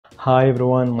Hi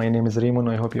everyone, my name is Raymond.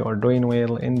 I hope you are doing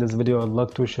well. In this video I'd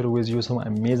like to share with you some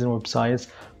amazing websites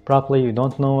probably you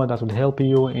don't know that will help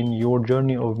you in your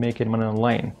journey of making money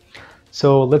online.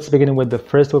 So let's begin with the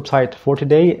first website for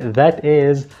today. That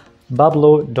is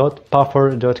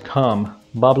bablo.puffer.com.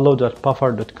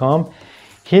 bablo.puffer.com.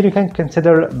 Here you can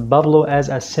consider Bablo as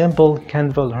a simple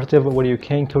Canva alternative where you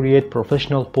can create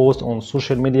professional posts on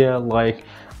social media like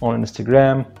on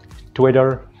Instagram,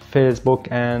 Twitter, Facebook,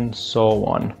 and so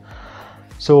on.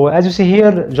 So as you see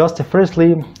here, just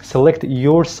firstly select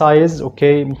your size,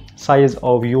 okay, size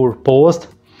of your post,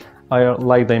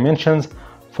 like dimensions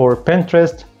for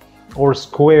Pinterest or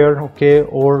Square, okay,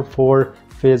 or for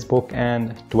Facebook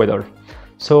and Twitter.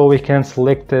 So we can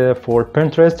select for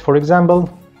Pinterest, for example,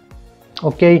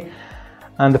 okay,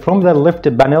 and from the left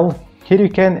panel here you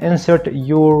can insert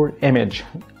your image.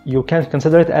 You can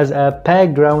consider it as a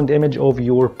background image of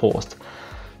your post.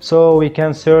 So we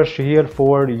can search here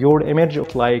for your image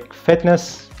like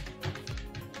fitness,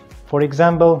 for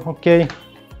example, okay,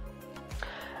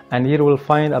 and here we'll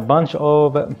find a bunch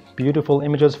of beautiful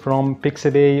images from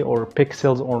Pixabay or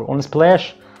Pixels or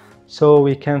Unsplash. So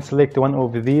we can select one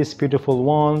of these beautiful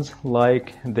ones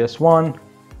like this one.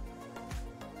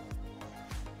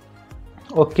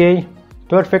 Okay,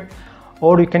 perfect.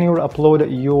 Or you can upload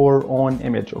your own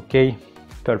image. Okay,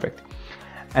 perfect.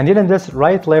 And here in this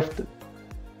right left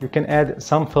you can add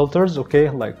some filters, okay,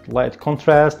 like light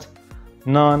contrast,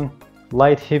 none,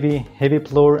 light heavy, heavy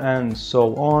blur, and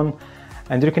so on.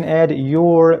 And you can add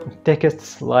your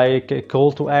texts like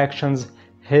call to actions,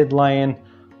 headline,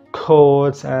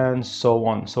 quotes, and so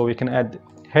on. So we can add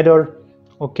header,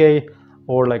 okay,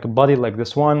 or like a body like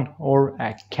this one, or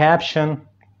a caption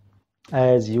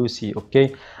as you see,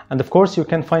 okay. And of course you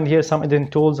can find here some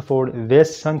editing tools for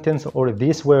this sentence or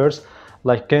these words,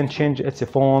 like can change its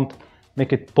font,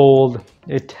 make it bold,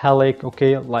 italic,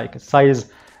 okay, like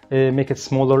size, make it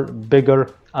smaller, bigger,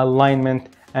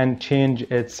 alignment, and change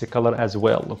its color as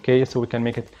well, okay. So we can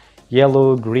make it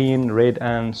yellow, green, red,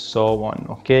 and so on,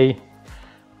 okay,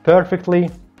 perfectly.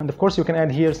 And of course you can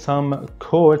add here some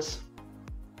quotes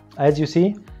as you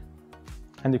see,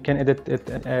 and you can edit it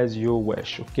as you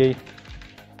wish, okay,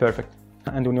 perfect.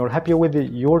 And when you're happy with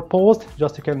your post,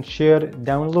 just you can share,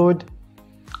 download,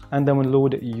 and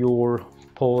download your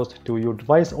post to your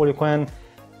device, or you can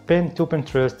pin to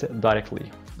Pinterest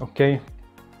directly, okay.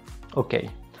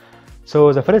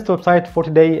 So the first website for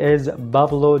today is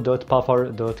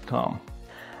bablo.puffer.com.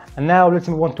 and now let's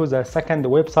move on to the second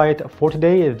website for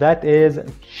today. That is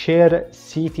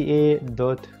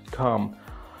sharecta.com.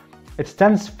 It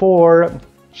stands for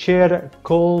share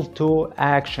call to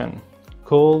action,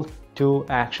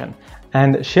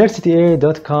 and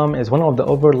sharecta.com is one of the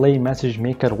overlay message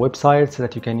maker websites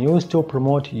that you can use to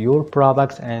promote your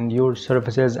products and your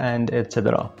services and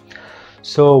etc.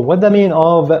 So what the mean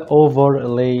of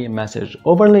overlay message?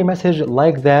 Overlay message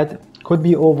like that could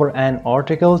be over an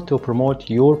article to promote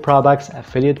your products,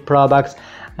 affiliate products,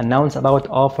 announce about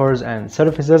offers and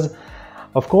services,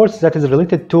 of course, that is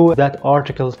related to that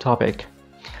article topic.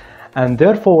 And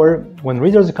therefore, when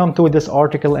readers come to this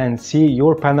article and see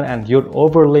your banner and your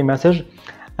overlay message,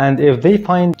 and if they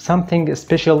find something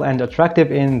special and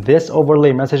attractive in this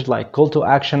overlay message like call to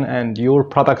action and your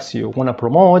products you want to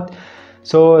promote,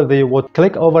 so they would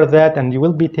click over that and you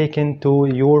will be taken to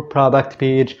your product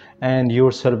page and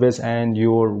your service and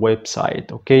your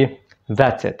website, okay.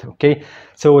 That's it, okay.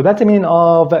 So that's the meaning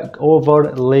of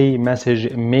overlay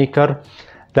message maker.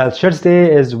 That ShareCta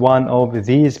is one of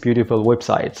these beautiful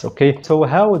websites, okay. So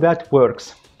how that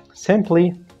works?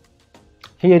 Simply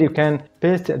here you can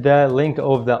paste the link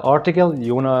of the article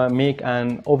you want to make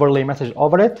an overlay message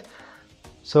over it.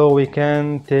 So we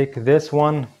can take this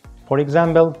one, for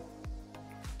example,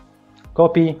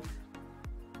 copy,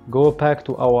 go back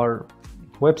to our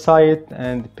website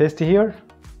and paste here,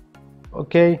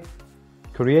 okay,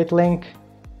 create link,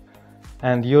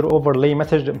 and your overlay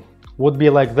message would be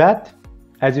like that,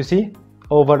 as you see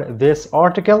over this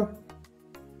article,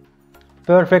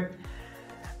 perfect.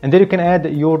 And then you can add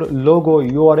your logo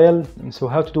URL. So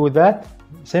how to do that?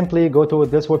 Simply go to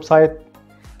this website,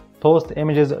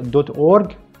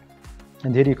 postimages.org,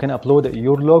 and here you can upload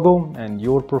your logo and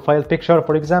your profile picture,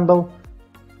 for example,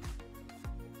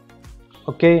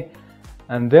 okay.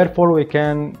 And therefore we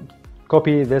can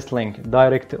copy this link,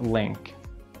 direct link,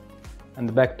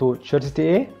 and back to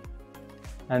ShareCta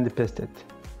and paste it.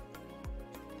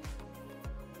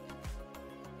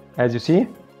 As you see,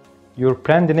 your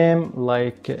brand name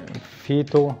like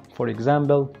Fito, for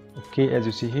example, okay, as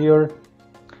you see here,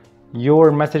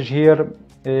 your message here,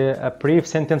 a brief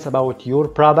sentence about your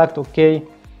product, okay,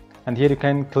 and here you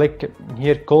can click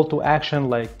here call to action,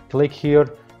 like click here,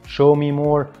 show me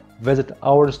more, visit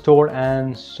our store,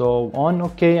 and so on.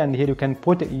 Okay, and here you can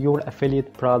put your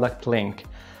affiliate product link.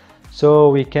 So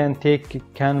we can take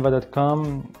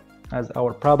canva.com as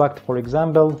our product, for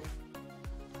example.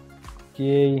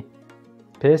 Okay,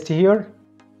 paste here,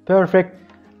 perfect,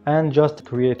 and just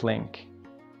create link.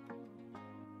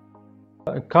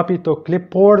 Copy to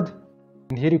clipboard,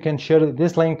 and here you can share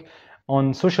this link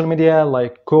on social media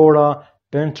like Quora,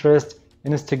 Pinterest,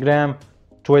 Instagram,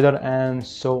 Twitter, and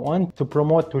so on, to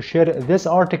promote, to share this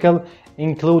article,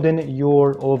 including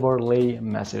your overlay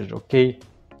message. Okay,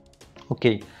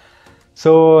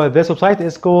 so this website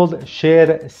is called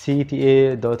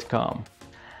sharecta.com.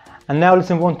 And now let's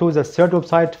move on to the third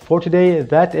website for today,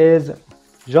 that is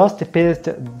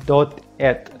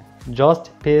justpaste.it.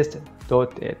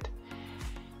 justpaste.it.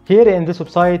 Here in this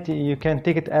website, you can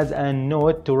take it as a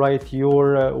note to write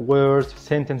your words,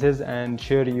 sentences, and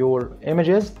share your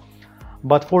images.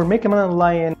 But for making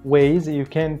online ways, you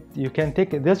can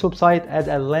take this website as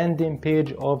a landing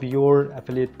page of your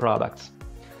affiliate products,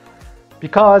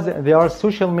 because there are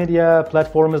social media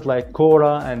platforms like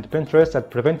Quora and Pinterest that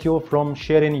prevent you from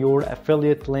sharing your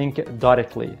affiliate link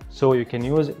directly. So you can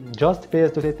use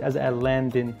justpaste.it as a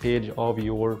landing page of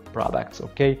your products.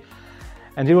 Okay,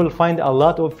 and you will find a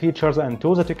lot of features and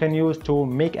tools that you can use to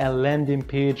make a landing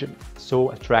page so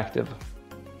attractive.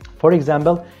 For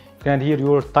example, you can add here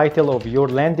your title of your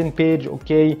landing page.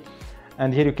 Okay,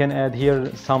 and here you can add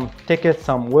here some text,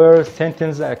 some words,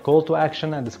 sentence, a call to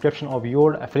action, and description of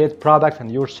your affiliate products and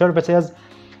your services.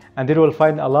 And there you will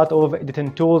find a lot of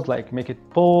editing tools like make it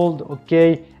bold,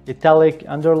 okay, italic,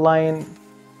 underline,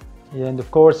 and of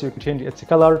course you can change its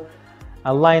color,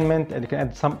 alignment, and you can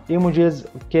add some images.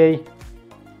 Okay,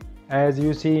 as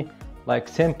you see, like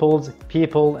symbols,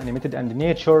 people, animated, and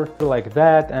nature, like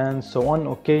that, and so on.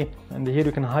 Okay, and here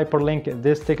you can hyperlink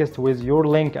this text with your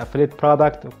link, affiliate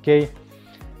product. Okay,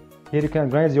 here you can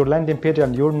organize your landing page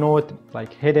and your note,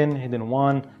 like hidden, hidden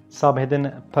one,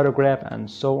 subhidden, paragraph, and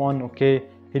so on. Okay,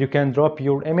 here you can drop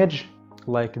your image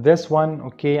like this one.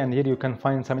 Okay, and here you can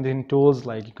find some editing tools,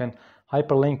 like you can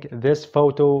hyperlink this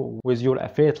photo with your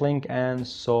affiliate link, and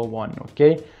so on.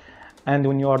 Okay, and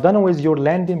when you are done with your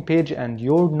landing page and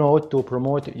your note to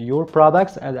promote your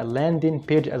products as a landing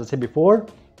page, as I said before,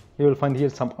 you will find here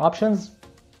some options.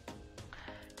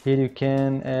 Here you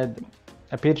can add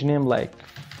a page name, like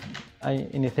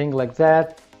anything like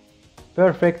that,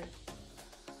 perfect,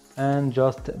 and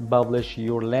just publish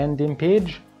your landing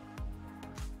page.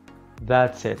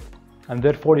 That's it. And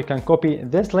therefore you can copy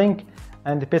this link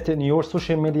and paste it in your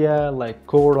social media like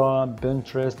Quora,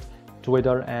 Pinterest,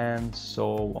 Twitter, and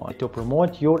so on, to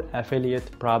promote your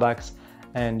affiliate products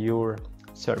and your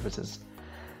services.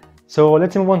 So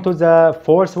let's move on to the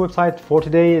fourth website for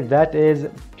today, that is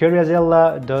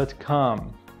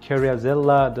Careazilla.com.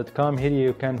 Careazilla.com. Here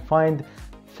you can find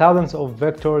thousands of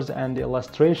vectors and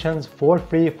illustrations for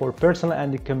free for personal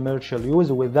and commercial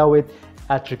use without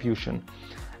attribution.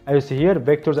 As you see here,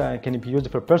 vectors can be used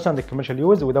for personal and commercial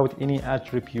use without any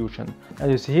attribution.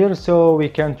 As you see here, so we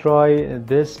can try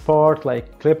this part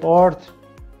like clip art.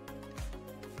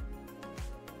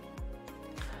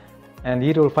 And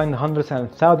here you'll find hundreds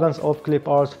and thousands of clip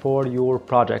arts for your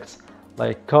projects,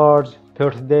 like cards,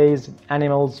 birthdays,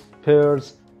 animals,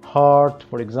 pears, heart,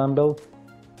 for example.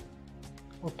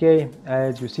 Okay,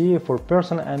 as you see, for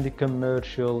personal and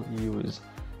commercial use.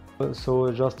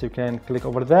 So just you can click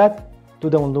over that to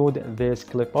download this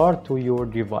clip art to your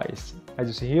device. As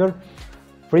you see here,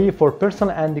 free for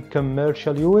personal and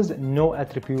commercial use, no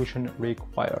attribution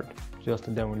required.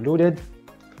 Just download it,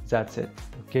 that's it.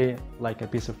 Okay, like a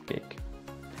piece of cake.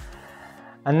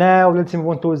 And now let's move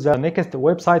on to the next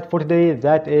website for today,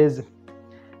 that is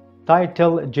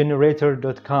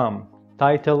titlegenerator.com.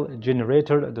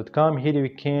 Titlegenerator.com. Here you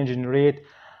can generate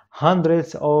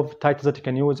hundreds of titles that you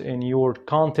can use in your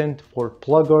content for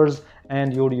bloggers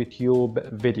and your YouTube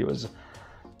videos.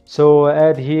 So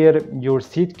add here your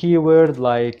seed keyword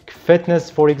like fitness,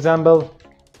 for example,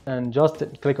 and just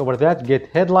click over that, get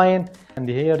headline, and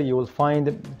here you will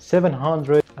find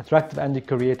 700 attractive and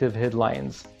creative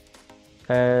headlines.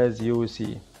 As you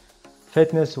see,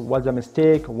 fitness, what's a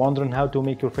mistake, wondering how to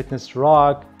make your fitness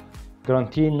rock,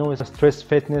 guarantee no stress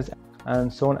fitness,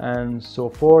 and so on and so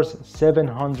forth.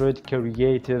 700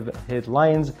 creative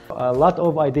headlines, a lot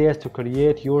of ideas to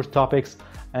create your topics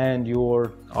and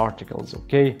your articles.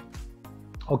 Okay,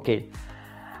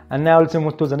 and now let's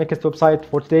move to the next website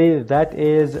for today, that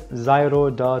is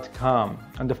Xyro.com.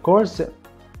 And of course,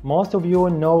 most of you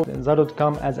know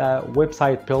Xyro.com as a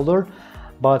website builder,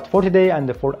 but for today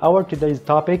and for our today's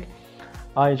topic,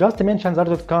 I just mentioned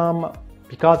Zara.com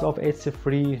because of its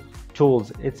free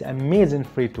tools. It's amazing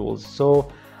free tools.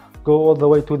 So go all the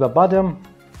way to the bottom.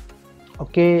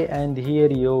 Okay, and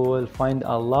here you will find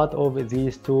a lot of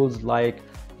these tools like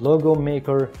logo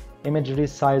maker, image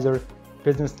resizer,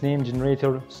 business name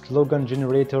generator, slogan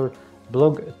generator,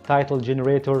 blog title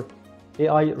generator,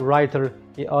 AI writer,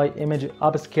 AI image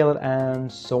upscaler,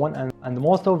 and so on. And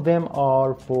most of them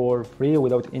are for free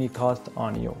without any cost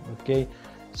on you. Okay,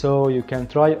 so you can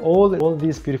try all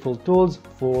these beautiful tools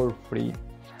for free.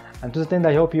 And to that end,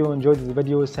 I hope you enjoyed this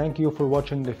video. Thank you for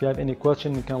watching. If you have any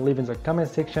question, you can leave in the comment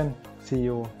section. See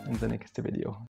you in the next video.